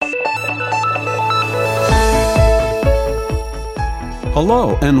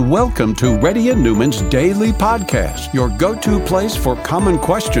Hello and welcome to Reddy and Newman's Daily Podcast, your go-to place for common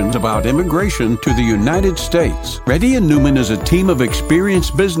questions about immigration to the United States. Reddy and Newman is a team of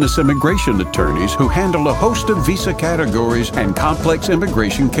experienced business immigration attorneys who handle a host of visa categories and complex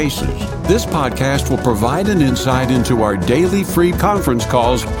immigration cases. This podcast will provide an insight into our daily free conference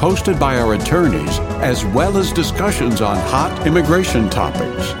calls hosted by our attorneys, as well as discussions on hot immigration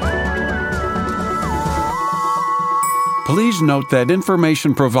topics. Please note that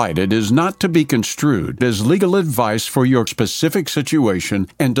information provided is not to be construed as legal advice for your specific situation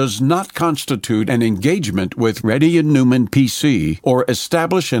and does not constitute an engagement with Reddy and Newman PC or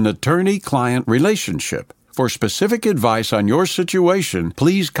establish an attorney-client relationship. For specific advice on your situation,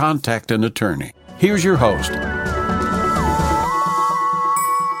 please contact an attorney. Here's your host.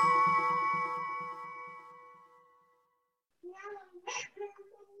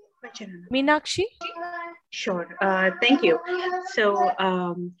 Meenakshi? Sure. Thank you. So,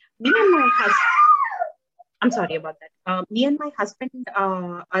 me and my husband, I'm sorry about that. Me and my husband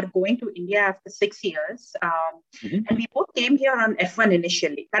are going to India after 6 years. And we both came here on F1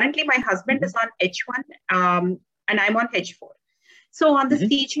 initially. Currently, my husband is on H1 and I'm on H4. So, on the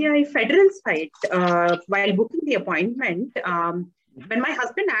CGI federal side, while booking the appointment, when my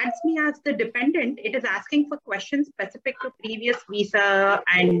husband adds me as the dependent, it is asking for questions specific to previous visa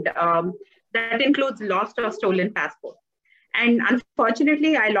and that includes lost or stolen passport. And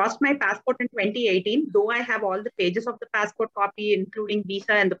unfortunately, I lost my passport in 2018, though I have all the pages of the passport copy, including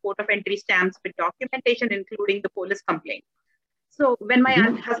visa and the port of entry stamps with documentation, including the police complaint. So when my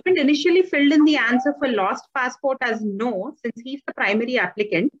husband initially filled in the answer for lost passport as no, since he's the primary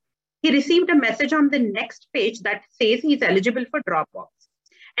applicant, he received a message on the next page that says he's eligible for Dropbox.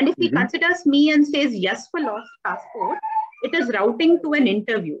 And if he considers me and says yes for lost passport, it is routing to an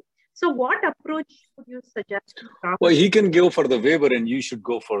interview. So what approach would you suggest? Well, he can go for the waiver and you should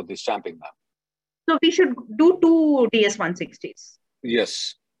go for the stamping, ma'am. So we should do 2 DS-160s?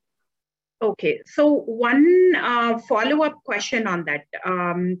 Yes. Okay. So one follow-up question on that.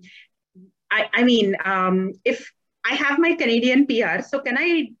 If I have my Canadian PR, so can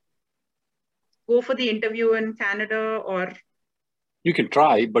I go for the interview in Canada or? You can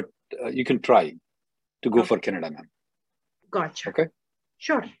try, but you can try to go for Canada, ma'am. Gotcha. Okay.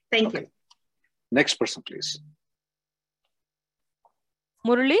 Sure. Thank you. Next person, please.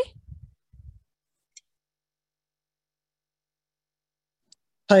 Murali?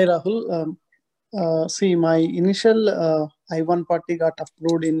 Hi, Rahul. See, my initial I-1 party got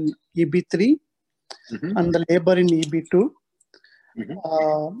approved in EB3 and the labor in EB2.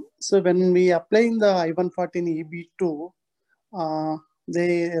 So when we apply in the I-1 party in EB2,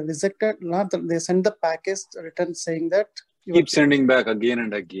 they rejected, they sent the package written saying that keep sending back again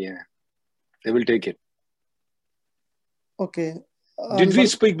and again. They will take it. Okay. Did we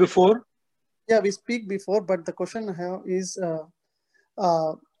speak before? Yeah, we speak before, but the question I have is, so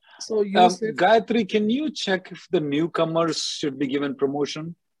you said... Gayatri, can you check if the newcomers should be given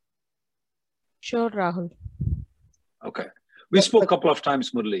promotion? Sure, Rahul. Okay. We spoke a couple of times,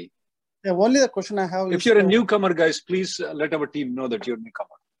 Murali. Yeah, only the question I have is... If you're a newcomer, guys, please let our team know that you're a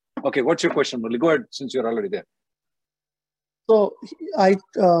newcomer. Okay, what's your question, Murali? Go ahead, since you're already there. So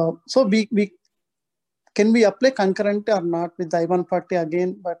we can we apply concurrent or not with the I-1 party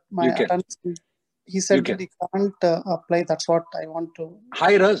again? But my attorney, he said that he can't apply. That's what I want to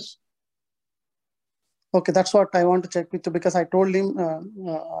hire us. Okay, that's what I want to check with you because I told him.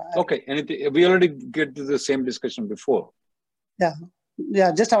 Okay, anything? We already get to the same discussion before. Yeah.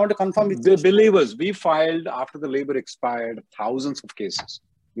 Just I want to confirm with you. Believe us, we filed after the labor expired thousands of cases.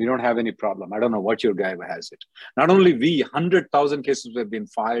 We don't have any problem. I don't know what your guy has it. Not only we, 100,000 cases have been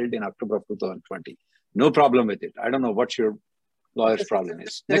filed in October of 2020. No problem with it. I don't know what your lawyer's problem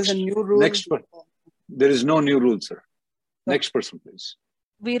is. There is a new rule. There is no new rule, sir. Next person, please.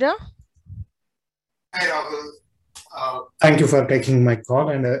 Veera? Hi, Rahul. Thank you for taking my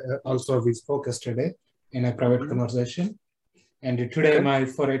call. And also we spoke yesterday in a private conversation. And today my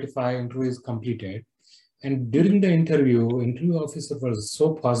 485 interview is completed. And during the interview officer was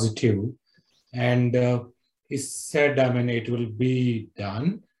so positive and he said, it will be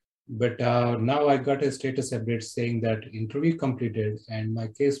done. But now I got a status update saying that interview completed and my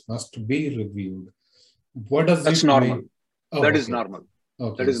case must be reviewed. What does That's normal. Mean? Oh, that is normal.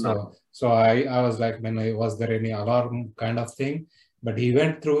 Okay. That is normal. So I was like, was there any alarm kind of thing? But he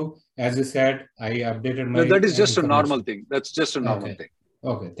went through, as you said, I updated my... No, that is just a normal thing. That's just a normal thing.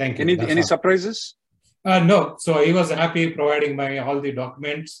 Okay, thank you. Any surprises? No. So he was happy providing all the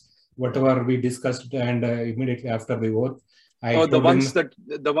documents, whatever we discussed, and immediately after the vote,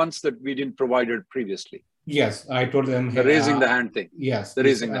 the ones that we didn't provide it previously. Yes, I told them. The raising the hand thing. Yes. The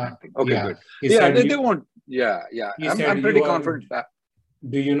raising the hand thing. Okay, yeah. good. He Yeah, said they won't. Yeah. I'm pretty confident that.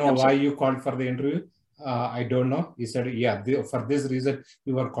 Do you know why you called for the interview? I don't know. He said, yeah, for this reason,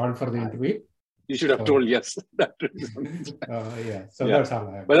 you were called for the interview. You should have told yes. That reason. Yeah. So that's all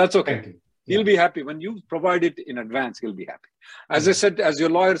I have. But that's okay. Thank you. He'll be happy. When you provide it in advance, he'll be happy. As I said, as your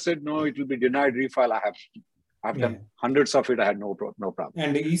lawyer said, no, it will be denied refile. I've done hundreds of it. I had no problem.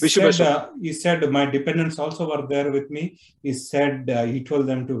 And he said my dependents also were there with me. He said he told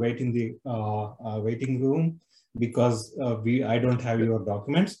them to wait in the waiting room because I don't have your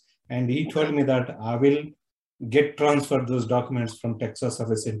documents. And he told me that I will get transferred those documents from Texas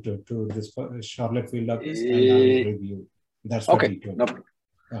Service Center to this Charlotte field office and I will review. That's what he told me.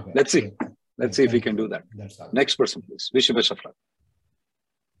 Okay. Let's see. Let's see if we can do that. That's all. Next person, please. Wish you best of luck.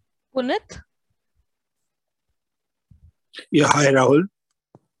 Punit? Yeah, hi Rahul.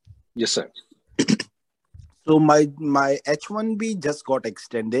 Yes, sir. So my H1B just got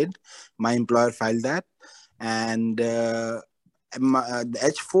extended. My employer filed that, and the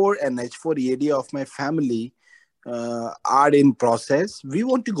H4 and H4 EAD of my family are in process. We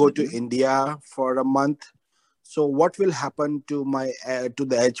want to go to India for a month. So what will happen to my to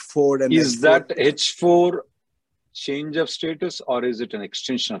the H4 and is H4? That H4 change of status or is it an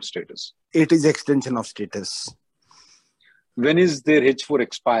extension of status? It is extension of status. When is their H4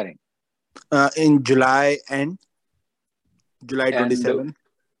 expiring? In July end, July 27.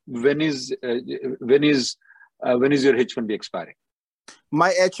 When is your H1B expiring?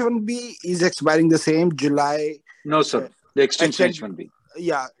 My H1B is expiring the same July. No, sir. The extension H1B.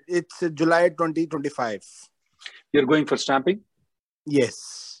 Yeah, it's July 2025. You're going for stamping?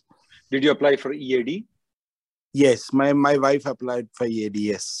 Yes. Did you apply for EAD? Yes, my wife applied for EAD.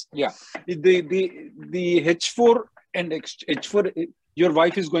 Yes. Yeah. The H4 and H4. Your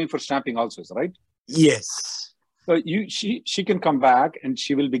wife is going for stamping also, right? Yes. So she can come back and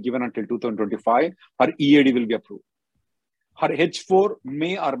she will be given until 2025. Her EAD will be approved. Her H4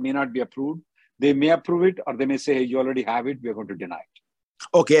 may or may not be approved. They may approve it or they may say, hey, you already have it. We are going to deny it.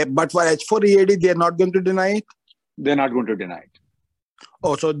 Okay, but for H4 EAD, they are not going to deny it? They're not going to deny it.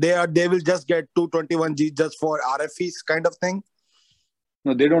 Oh, so they will just get 221G just for RFEs kind of thing?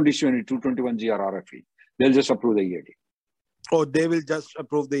 No, they don't issue any 221G or RFE. They'll just approve the EAD. Oh, they will just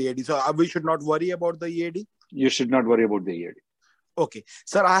approve the EAD. So we should not worry about the EAD? You should not worry about the EAD. Okay.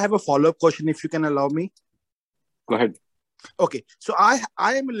 Sir, I have a follow-up question if you can allow me. Go ahead. Okay. So I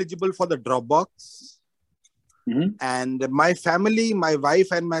am eligible for the Dropbox. Mm-hmm. And my family, my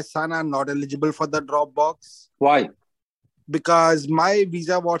wife and my son are not eligible for the Dropbox. Why? Because my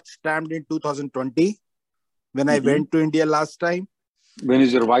visa was stamped in 2020 when I went to India last time. When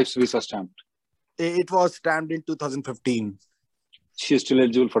is your wife's visa stamped? It was stamped in 2015. She is still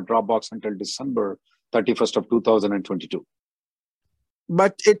eligible for Dropbox until December 31st of 2022.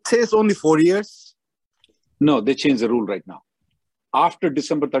 But it says only 4 years. No, they changed the rule right now. After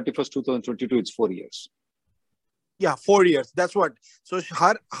December 31st, 2022, it's 4 years. Yeah, 4 years. That's what. So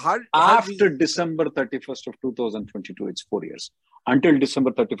after December 31st of 2022, it's 4 years. Until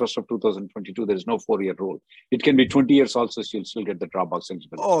December 31st of 2022, there is no 4-year rule. It can be 20 years also, so you'll still get the Dropbox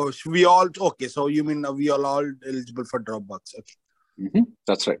eligibility. Oh, we all, okay. So you mean we are all eligible for Dropbox. Okay. Mm-hmm.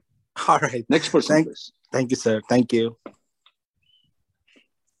 That's right. All right. Next person, please. Thank you, sir. Thank you.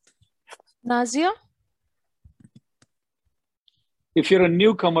 Nazia? If you're a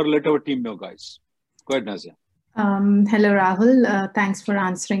newcomer, let our team know, guys. Go ahead, Nazia. Hello, Rahul. Thanks for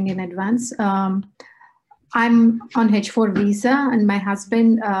answering in advance. I'm on H4 visa and my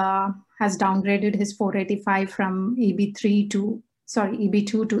husband has downgraded his 485 from EB2 to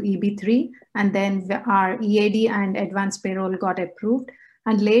EB3. And then our EAD and advanced payroll got approved.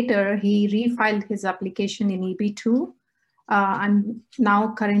 And later he refiled his application in EB2. And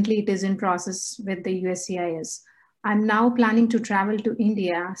now currently it is in process with the USCIS. I'm now planning to travel to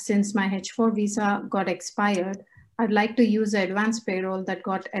India. Since my H4 visa got expired, I'd like to use the advanced payroll that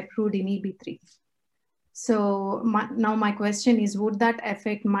got approved in EB3. So now my question is, would that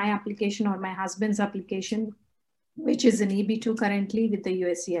affect my application or my husband's application, which is in EB2 currently with the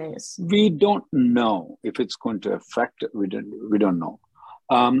USCIS? We don't know if it's going to affect. We don't know.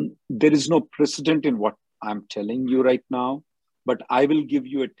 There is no precedent in what I'm telling you right now, but I will give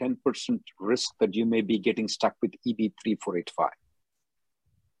you a 10% risk that you may be getting stuck with EB3 485.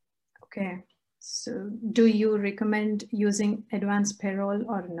 Okay. So do you recommend using advanced payroll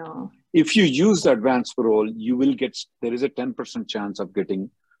or no? If you use the advanced payroll, you will there is a 10% chance of getting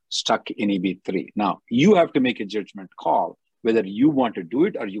stuck in EB3. Now, you have to make a judgment call whether you want to do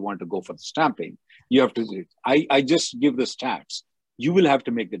it or you want to go for the stamping. You have to do it. I just give the stats. You will have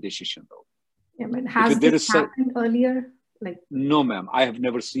to make the decision though. Yeah, but has this happened earlier? No, ma'am. I have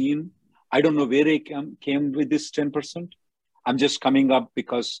never seen. I don't know where I came with this 10%. I'm just coming up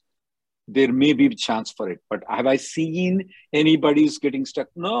because there may be a chance for it. But have I seen anybody's getting stuck?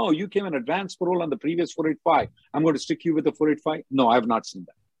 No, you came in advanced parole on the previous 485. I'm going to stick you with the 485. No, I have not seen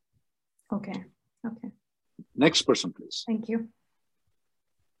that. Okay. Okay. Next person, please. Thank you.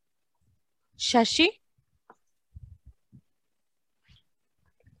 Shashi?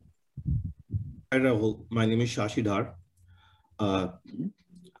 Hi, Rahul. My name is Shashi Dhar.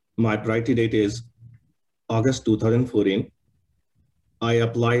 My priority date is August 2014. I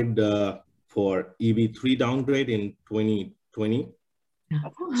applied for EB3 downgrade in 2020. I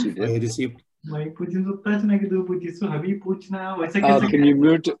received. Can you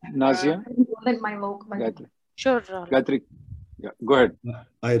mute Nazia? Sure. Gayatri, yeah, go ahead.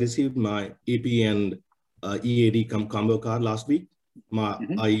 I received my EP and EAD combo card last week. My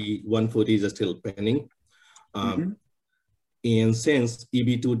I-140 is still pending. And since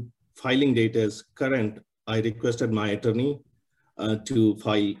EB2 filing date is current, I requested my attorney to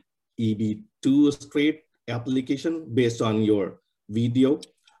file EB2 straight application based on your video.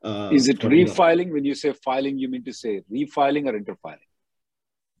 Is it refiling? When you say filing, you mean to say refiling or interfiling?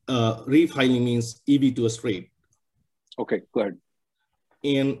 Refiling means EB2 straight. Okay, go ahead.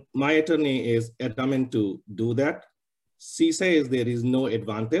 And my attorney is adamant to do that. She says there is no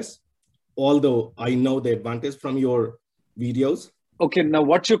advantage, although I know the advantage from your videos. Okay, now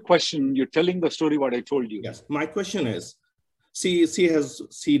what's your question? You're telling the story what I told you. Yes, my question is, she says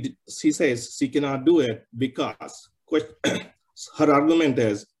she cannot do it because her argument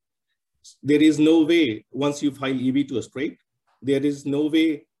is there is no way once you file EB2 straight, there is no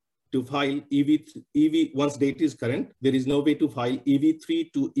way to file EV once date is current, there is no way to file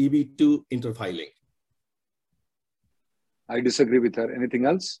EB3 to EB2 interfiling. I disagree with her. Anything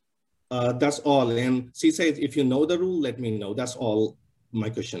else? That's all. And she says, if you know the rule, let me know. That's all my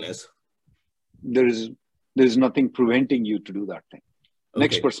question is. There is nothing preventing you to do that thing. Okay.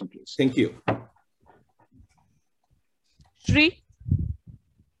 Next person, please. Thank you. Shri?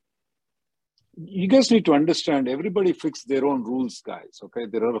 You guys need to understand, everybody fix their own rules, guys, okay?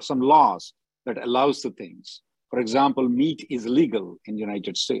 There are some laws that allows the things. For example, meat is legal in the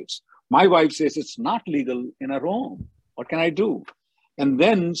United States. My wife says it's not legal in her home. What can I do? And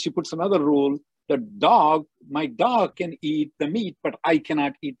then she puts another rule that my dog can eat the meat, but I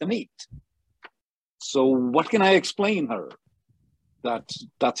cannot eat the meat. So what can I explain her?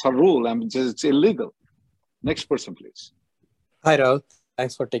 That's her rule. I mean, it's illegal. Next person, please. Hi, Rahul.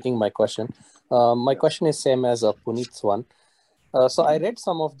 Thanks for taking my question. My question is same as Puneet's one. So I read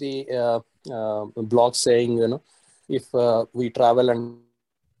some of the blogs saying, if we travel and...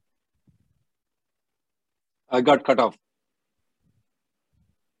 I got cut off.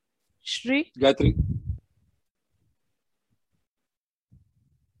 Shri? Gayatri?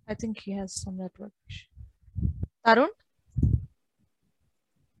 I think he has some network. Tarun?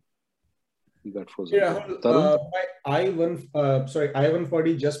 You got frozen. Yeah,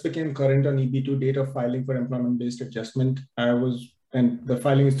 I-140 just became current on EB2 date of filing for employment-based adjustment. And the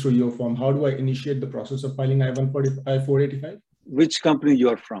filing is through your form. How do I initiate the process of filing I-485? Which company you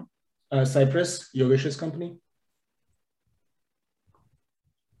are from? Cypress, Yogesh's company.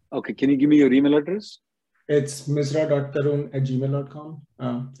 Okay, can you give me your email address? It's misra.tarun@gmail.com,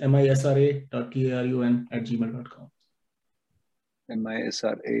 misra.tarun@gmail.com.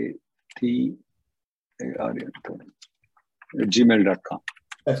 misra@gmail.com.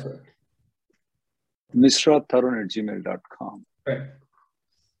 That's correct. misra.tarun@gmail.com. Right.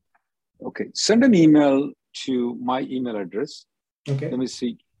 Okay, send an email to my email address. Okay. Let me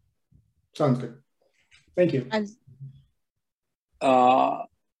see. Sounds good. Thank you.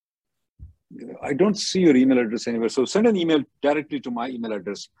 I don't see your email address anywhere. So send an email directly to my email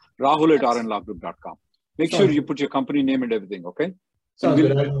address, rahul@rnlawgroup.com. Make sure you put your company name and everything, okay? Sounds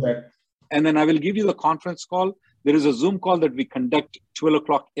good. I'll do that. And then I will give you the conference call. There is a Zoom call that we conduct 12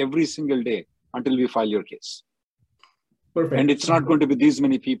 o'clock every single day until we file your case. Perfect. And it's not going to be these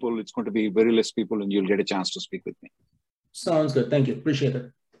many people. It's going to be very less people and you'll get a chance to speak with me. Sounds good. Thank you. Appreciate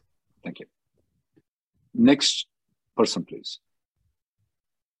it. Thank you. Next person, please.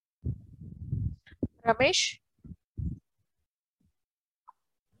 Ramesh?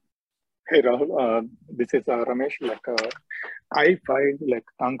 Hey Rahul, this is Ramesh. I filed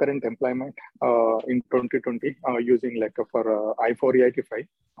concurrent employment in 2020 using for I-485.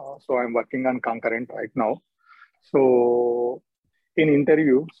 So I'm working on concurrent right now. So in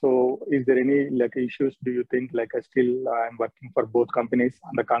interview, so is there any issues? Do you think still I'm working for both companies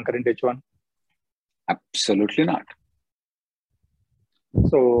on the concurrent H1? Absolutely not.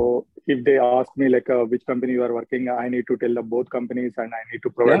 So if they ask me like which company you are working, I need to tell the both companies and I need to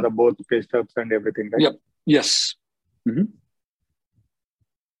provide the both pay stubs and everything, right? Yep. Yes. Mm-hmm.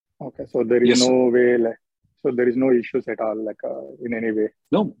 Okay, so there is no way, like, so there is no issues at all, like in any way.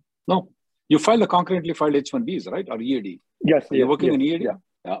 No. You file the concurrently filed H1Bs, right, or EAD? Yes. Are you working on EAD?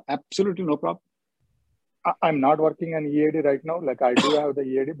 Yeah, absolutely no problem. I'm not working on EAD right now. Like I do have the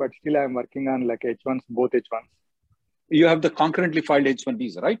EAD, but still I'm working on like H1s, both H1s. You have the concurrently filed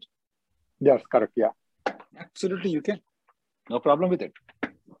H1Bs, right? Yes, correct. Yeah. Absolutely, you can. No problem with it.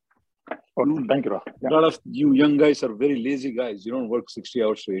 Okay, thank you, Rahul. Yeah. A lot of you young guys are very lazy guys. You don't work 60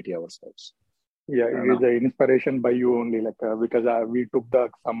 hours to 80 hours, guys. Yeah, it is an inspiration by you only, like because we took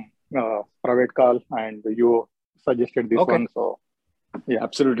some private call and you suggested this one. So, yeah,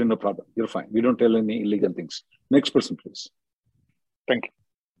 absolutely no problem. You're fine. We don't tell any illegal things. Next person, please. Thank you.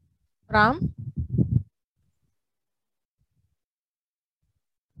 Ram?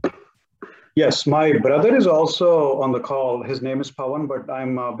 Yes, my brother is also on the call. His name is Pawan, but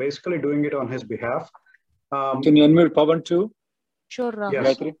I'm basically doing it on his behalf. Can you unmute Pawan too? Sure, Ram.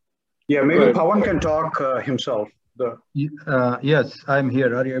 Yes. Yeah, maybe Pawan can talk himself. Yes, I'm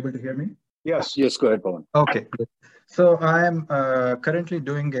here. Are you able to hear me? Yes. Yes, go ahead, Pawan. Okay, good. So I am currently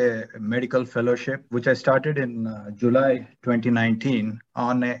doing a medical fellowship, which I started in July 2019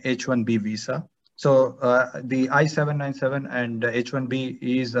 on a H-1B visa. So the I-797 and H-1B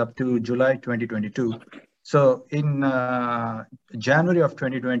is up to July 2022. So in January of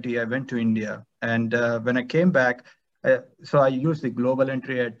 2020, I went to India. And when I came back, so I used the global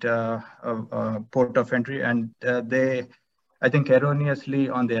entry at port of entry, and they, I think erroneously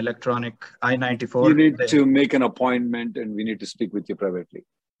on the electronic I-94. You need to make an appointment and we need to speak with you privately.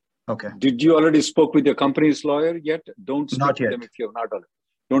 Okay. Did you already spoke with your company's lawyer yet? Don't speak Not with yet. them if you have not already.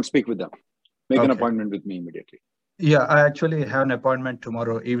 Don't speak with them. Make an appointment with me immediately. Yeah, I actually have an appointment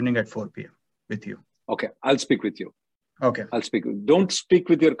tomorrow evening at 4 p.m. with you. Okay, I'll speak with you. Okay. I'll speak. Don't speak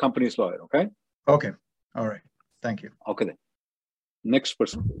with your company's lawyer, okay? Okay. All right. Thank you. Okay then. Next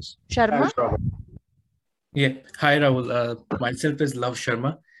person, please. Sharma? Yeah. Hi, Rahul. Myself is Love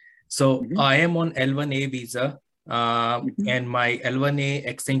Sharma. So I am on L1A visa and my L1A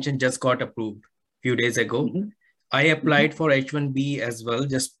extension just got approved a few days ago. I applied for H1B as well,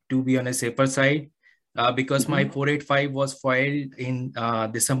 just to be on a safer side, because my 485 was filed in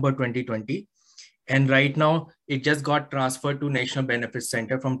December 2020. And right now, it just got transferred to National Benefits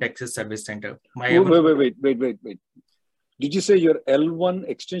Center from Texas Service Center. Wait. Did you say your L1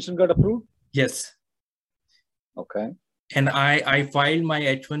 extension got approved? Yes. Okay. And I filed my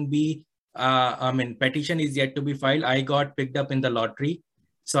H1B, petition is yet to be filed. I got picked up in the lottery.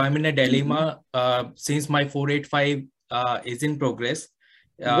 So I'm in a dilemma since my 485 is in progress.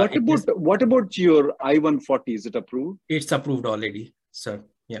 What about your I-140? Is it approved? It's approved already, sir.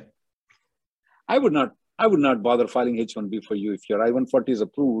 Yeah. I would not bother filing H1B for you if your I-140 is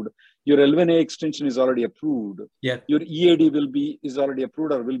approved. Your L1A extension is already approved. Yeah. Your EAD is already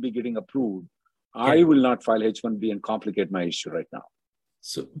approved or will be getting approved. Yeah. I will not file H1B and complicate my issue right now.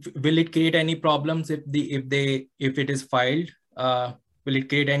 So will it create any problems if it is filed? Will it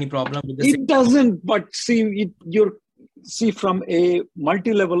create any problem with the? It doesn't, but see, from a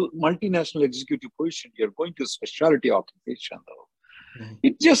multinational executive position, you're going to a specialty occupation though.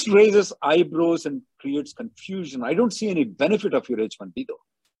 It just raises eyebrows and creates confusion. I don't see any benefit of your H1B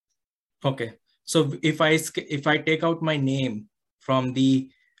though. Okay. So if I take out my name from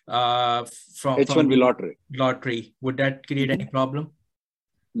the from H1B lottery, would that create any problem?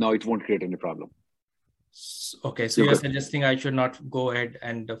 No, it won't create any problem. Okay, so you're suggesting I should not go ahead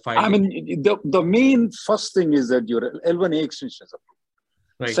and file. I mean, the main first thing is that your L1A extension is approved.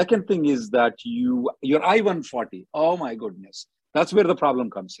 Right. Second thing is that your I-140, oh my goodness, that's where the problem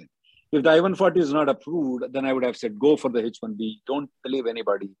comes in. If the I-140 is not approved, then I would have said, go for the H1B. Don't believe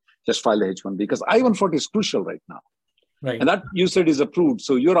anybody, just file the H1B because I-140 is crucial right now. Right. And that you said is approved.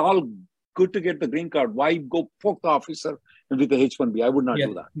 So you're all good to get the green card. Why go poke the officer with the H1B? I would not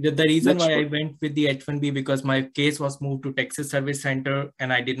do that. The reason why I went with the H1B because my case was moved to Texas Service Center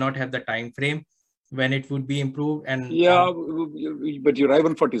and I did not have the time frame when it would be improved. And but your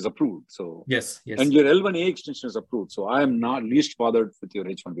I-140 is approved. So yes. And your L1A extension is approved. So I am not least bothered with your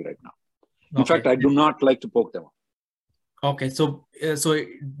H1B right now. In fact, I do not like to poke them. Okay, so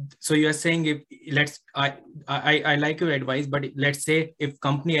you are saying I like your advice, but let's say if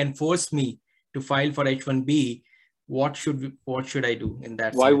company enforced me to file for H1B, what should I do in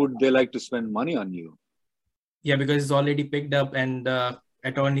that? Why would they like to spend money on you? Yeah, because it's already picked up and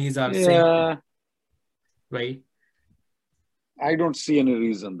attorneys are saying, right? I don't see any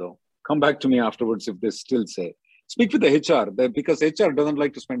reason though. Come back to me afterwards if they still say. Speak with the HR because HR doesn't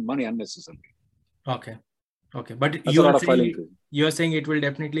like to spend money unnecessarily. Okay. Okay. But That's you're saying it will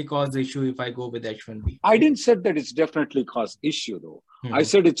definitely cause issue if I go with H1B. I didn't say that it's definitely cause issue though. I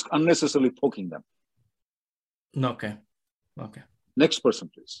said it's unnecessarily poking them. Okay. Okay. Next person,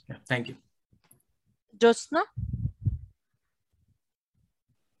 please. Yeah, thank you. Josna?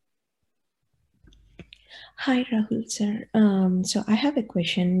 Hi, Rahul sir. So I have a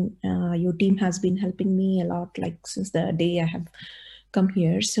question. Your team has been helping me a lot, like since the day I have come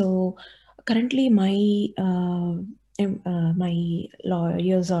here. So currently my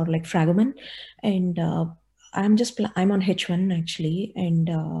lawyers are like Fragment, and I'm on H1 actually, and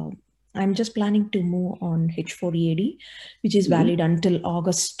I'm just planning to move on H4 EAD, which is valid until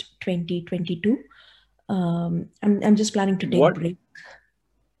August 2022. I'm just planning to take a break.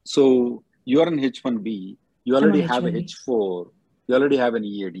 So you're on H1B. You already have a H4. You already have an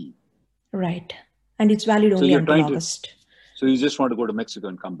EAD. Right. And it's valid only until August. So you just want to go to Mexico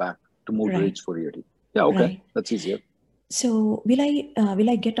and come back to move to H4 EAD. Yeah, okay. Right. That's easier. So will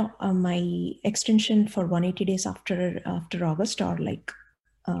I get my extension for 180 days after August, or like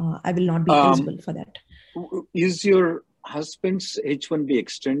I will not be eligible for that? Is your husband's H1B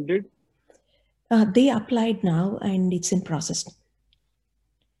extended? They applied now and it's in process.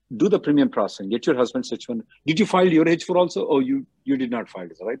 Do the premium processing. Get your husband's H1. Did you file your H4 also? Or you did not file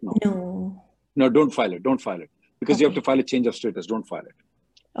it, right? No. No, don't file it. Don't file it. Because you have to file a change of status. Don't file it.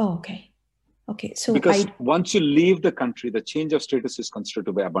 Oh, okay. Okay. So because once you leave the country, the change of status is considered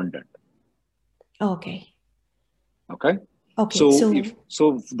to be abundant. Okay. Okay. Okay.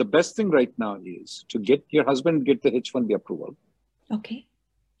 So the best thing right now is to get your husband get the H1B approval. Okay.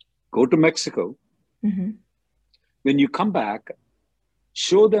 Go to Mexico. When you come back,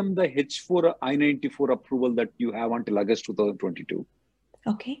 show them the H4 I-94 approval that you have until August 2022.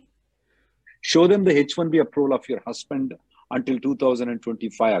 Okay. Show them the H1B approval of your husband until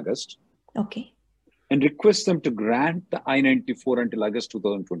 2025 August. Okay. And request them to grant the I-94 until August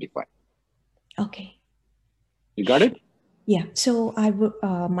 2025. Okay. You got it? Yeah. So I will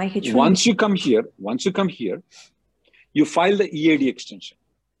my H1. Once you come here, you file the EAD extension.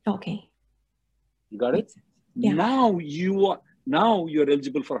 Okay. You got it? Yeah. Now you're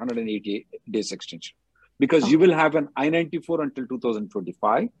eligible for 180 days extension because you will have an I-94 until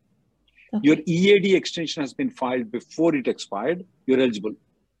 2025. Okay. Your EAD extension has been filed before it expired. You're eligible.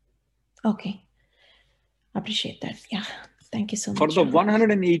 Okay. Appreciate that. Yeah. Thank you so much. For the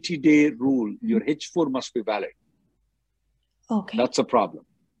 180-day rule, your H4 must be valid. Okay. That's a problem.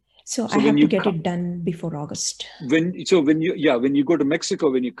 So I have to get it done before August. When you go to Mexico,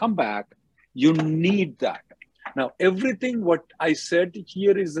 when you come back, you need that. Now, everything what I said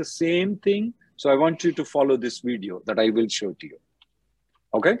here is the same thing. So I want you to follow this video that I will show to you.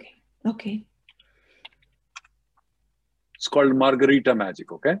 Okay? Okay. It's called Margarita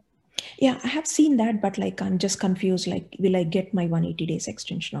Magic, okay? Yeah, I have seen that, but like I'm just confused. Like, will I get my 180 days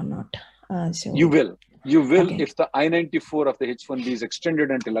extension or not? So you will. You will okay. If the I-94 of the H1B is extended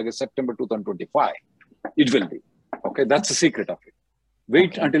until August, September 2025. It will be. Okay, that's the secret of it.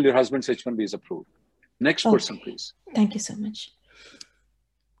 Wait until your husband's H1B is approved. Next person, please. Thank you so much.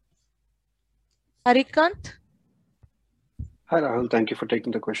 Harikant? Hi, Rahul. Thank you for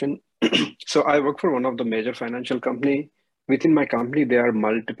taking the question. So I work for one of the major financial company. Within my company, there are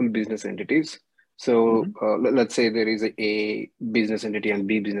multiple business entities. So let's say there is a business entity and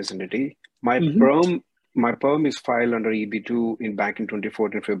B business entity. My perm is filed under EB2 back in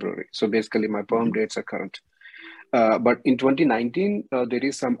 2014 February. So basically my perm dates are current. But in 2019, there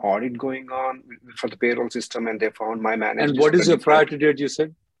is some audit going on for the payroll system, and they found my manager. And what is your priority date, you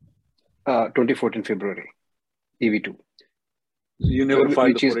said? 2014 February, EB2. You never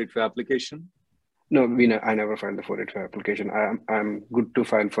filed the 485 application? No, I never filed the 485 application. I'm good to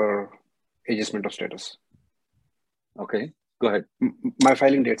file for adjustment of status. Okay, go ahead. My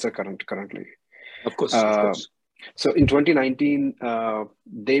filing dates are currently. Of course, of course. So in 2019,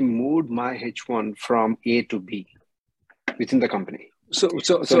 they moved my H1 from A to B within the company. So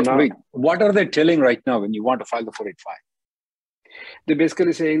now, wait, what are they telling right now when you want to file the 485? They're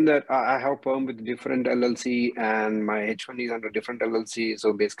basically saying that I have perm with different LLC and my H1 is under different LLC.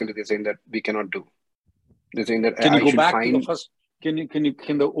 So basically they're saying that we cannot do. They're saying that can you go back to the first? Can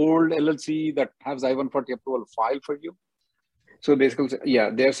the old LLC that has I-140 approval file for you? So basically, yeah,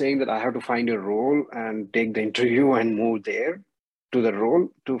 they're saying that I have to find a role and take the interview and move there to the role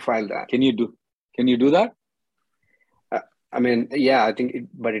to file that. Can you do that? I mean, yeah, I think,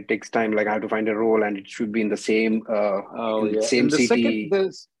 but it takes time. Like I have to find a role and it should be in the same, same city.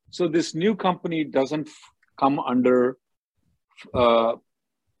 So this new company doesn't come under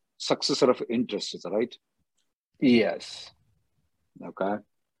successor of interest, is that right? Yes. Okay.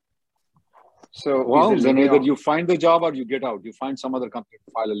 So well, then either you find the job or you get out. You find some other company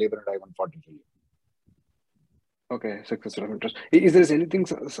to file a labor and I-140 for you. Okay, successor of interest. Is there anything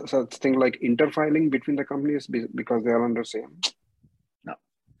such thing like interfiling between the companies because they are under same? No,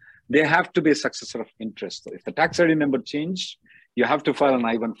 they have to be a successor of interest. If the tax ID number changed, you have to file an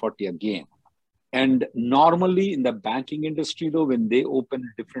I-140 again. And normally in the banking industry, though, when they open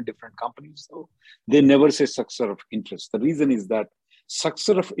different companies, though, they never say successor of interest. The reason is that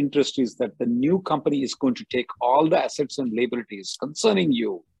successor of interest is that the new company is going to take all the assets and liabilities concerning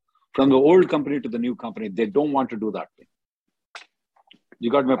you from the old company to the new company. They don't want to do that thing.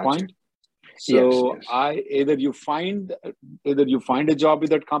 You got my point? So yes. Either you find a job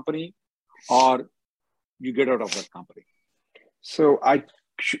with that company or you get out of that company. So I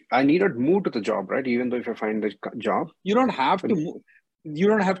need not move to the job, right? Even though if I find the job, you don't have to move. You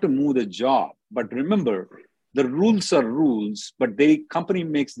don't have to move the job. But remember, the rules are rules, but company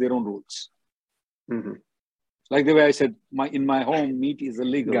makes their own rules. Mm-hmm. Like the way I said, in my home, meat is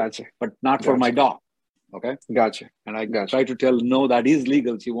illegal, gotcha. But not for my dog. Okay? Gotcha. And I try to tell, no, that is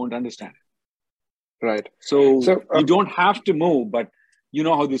legal. She won't understand it. Right. So you don't have to move, but you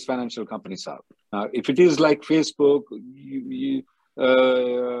know how these financial companies are. If it is like Facebook,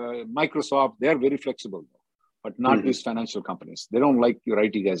 Microsoft, they are very flexible, but not these financial companies. They don't like your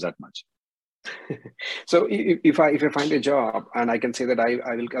IT guys that much. So if I find a job and I can say that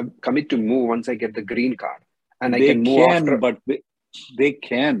I will commit to move once I get the green card, and I can move after. But they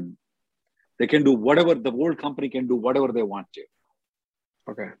can do whatever. The old company can do whatever they want to.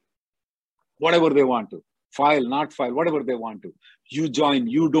 Okay. Whatever they want to. File, not file, whatever they want to. You join,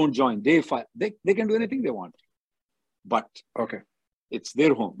 you don't join. They file. They can do anything they want. But okay, it's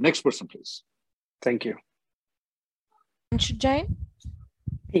their home. Next person, please. Thank you. Jain?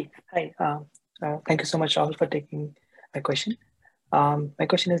 Hey, hi. Thank you so much, Rahul, for taking my question. My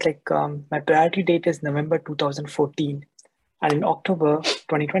question is my priority date is November 2014. And in October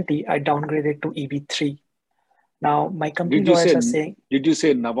 2020, I downgraded to EB3. Now, my company lawyers are saying... Did you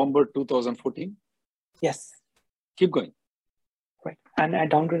say November 2014? Yes. Keep going. Right. And I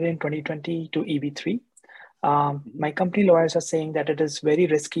downgraded in 2020 to EB3. My company lawyers are saying that it is very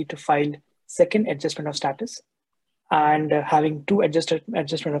risky to file second adjustment of status. And having two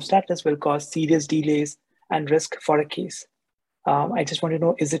adjustment of status will cause serious delays and risk for a case. I just want to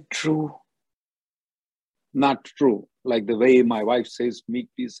know, is it true? Not true. Like the way my wife says meat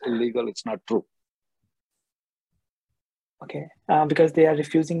is illegal, it's not true. Okay, because they are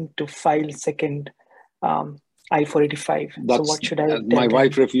refusing to file second I-485. So what should I tell my them?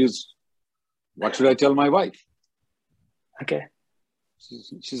 wife refused. What should I tell my wife? Okay.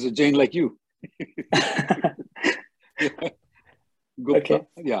 She's a Jain like you. Okay.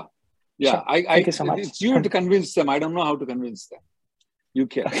 Yeah. Sure. Thank you so much. It's you to convince them. I don't know how to convince them. You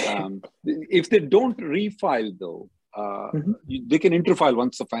can. If they don't refile, though, they can interfile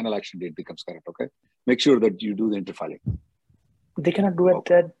once the final action date becomes correct. Okay. Make sure that you do the interfiling. They cannot do it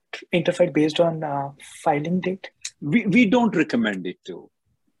that interfile based on filing date. We don't recommend it to.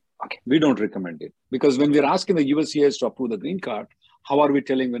 Okay. We don't recommend it because when we're asking the USCIS to approve the green card, how are we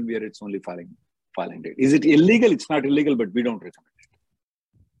telling when it's only filing date? Is it illegal? It's not illegal, but we don't recommend it.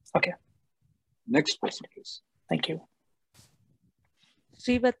 Okay. Next person, please. Thank you.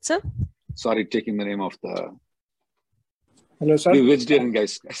 Srivatsa? Sorry, taking the name of the... Hello, sir. The vegetarian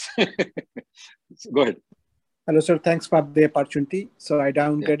guys. Go ahead. Hello, sir. Thanks for the opportunity. So I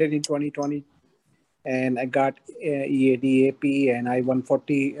downgraded in 2020 and I got EAD, AP and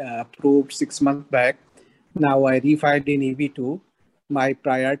I-140 approved 6 months back. Now I refiled in EB2. My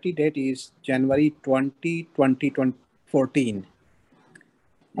priority date is January 20, 2014.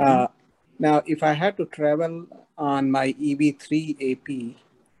 Now, if I had to travel on my EB3 AP,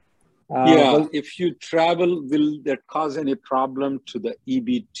 if you travel, will that cause any problem to the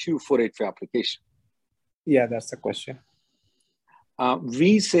EB2 485 application? Yeah, that's the question.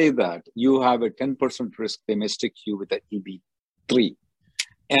 We say that you have a 10% risk they may stick you with the EB3.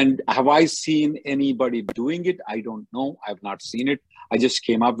 And have I seen anybody doing it? I don't know. I've not seen it. I just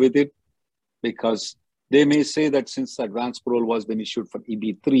came up with it because they may say that since the advance parole was been issued for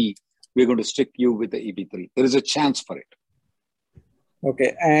EB3, we're going to stick you with the EB3. There is a chance for it.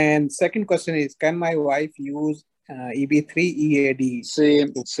 Okay. And second question is, can my wife use EB3 EAD?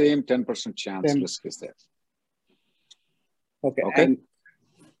 Same 10% chance risk is there. Okay. And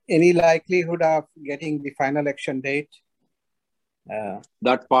any likelihood of getting the final action date?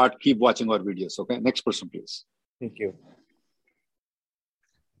 That part, keep watching our videos. Okay. Next person, please. Thank you.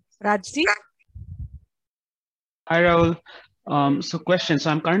 Rajdeep? Hi, Rahul. So question.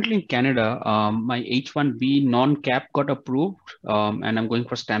 So I'm currently in Canada. My H-1B non-cap got approved, and I'm going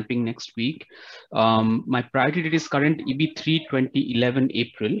for stamping next week. My priority date is current EB3 2011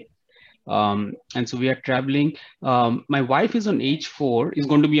 April. And so we are traveling. My wife is on H4, is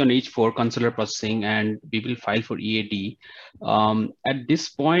going to be on H4 consular processing, and we will file for EAD. At this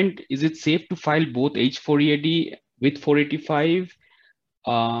point, is it safe to file both H4 EAD with 485?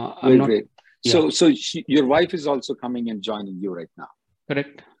 Wait. Yeah. So your wife is also coming and joining you right now.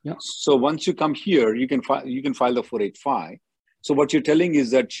 Correct. Yeah. So once you come here, you can file the 485. So what you're telling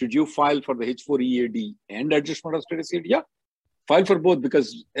is that should you file for the H4 EAD and adjustment of status EAD? Yeah. File for both,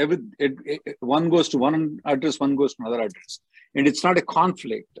 because one goes to one address, one goes to another address. And it's not a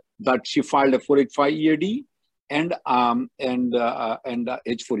conflict that she filed a 485 EAD and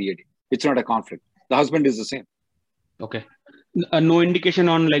H4 EAD. It's not a conflict. The husband is the same. Okay. No indication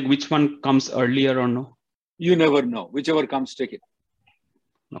on like which one comes earlier or no? You never know. Whichever comes, take it.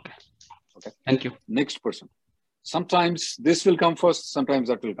 Okay. Thank you. Next person. Sometimes this will come first, sometimes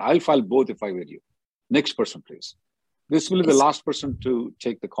that will. I'll file both if I were you. Next person, please. This will be the last person to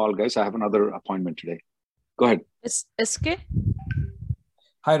take the call, guys. I have another appointment today. Go ahead. SK?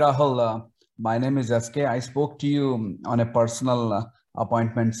 Hi, Rahul. My name is SK. I spoke to you on a personal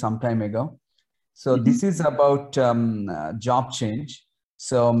appointment some time ago. So this is about job change.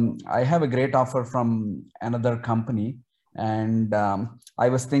 So I have a great offer from another company, and I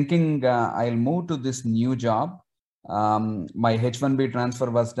was thinking I'll move to this new job. My H-1B transfer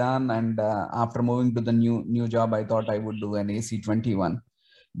was done, and after moving to the new job, I thought I would do an AC-21.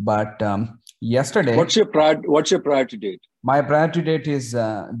 But yesterday, what's your priority date? My priority date is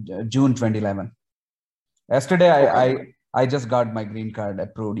June 2011. Yesterday, I just got my green card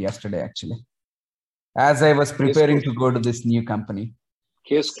approved yesterday, actually, as I was preparing to go to this new company.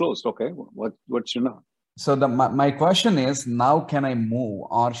 Case closed. Okay. What's your now? So my question is, now can I move,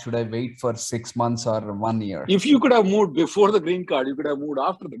 or should I wait for 6 months or 1 year? If you could have moved before the green card, you could have moved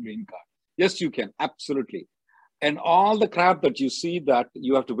after the green card. Yes, you can. Absolutely. And all the crap that you see that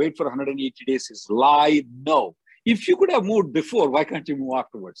you have to wait for 180 days is lie. No. If you could have moved before, why can't you move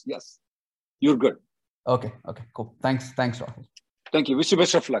afterwards? Yes. You're good. Okay. Cool. Thanks, Rahul. Thank you. Wish you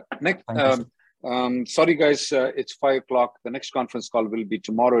best of luck. Next, sorry, guys. It's 5 o'clock. The next conference call will be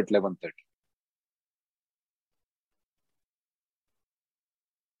tomorrow at 11:30.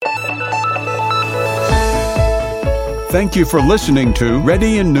 Thank you for listening to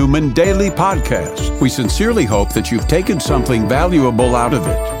Reddy and Newman Daily Podcast. We sincerely hope that you've taken something valuable out of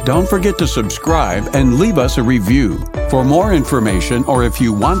it. Don't forget to subscribe and leave us a review. For more information, or if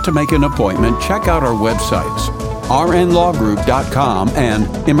you want to make an appointment, check out our websites, rnlawgroup.com and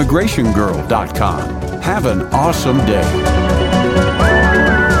immigrationgirl.com. Have an awesome day.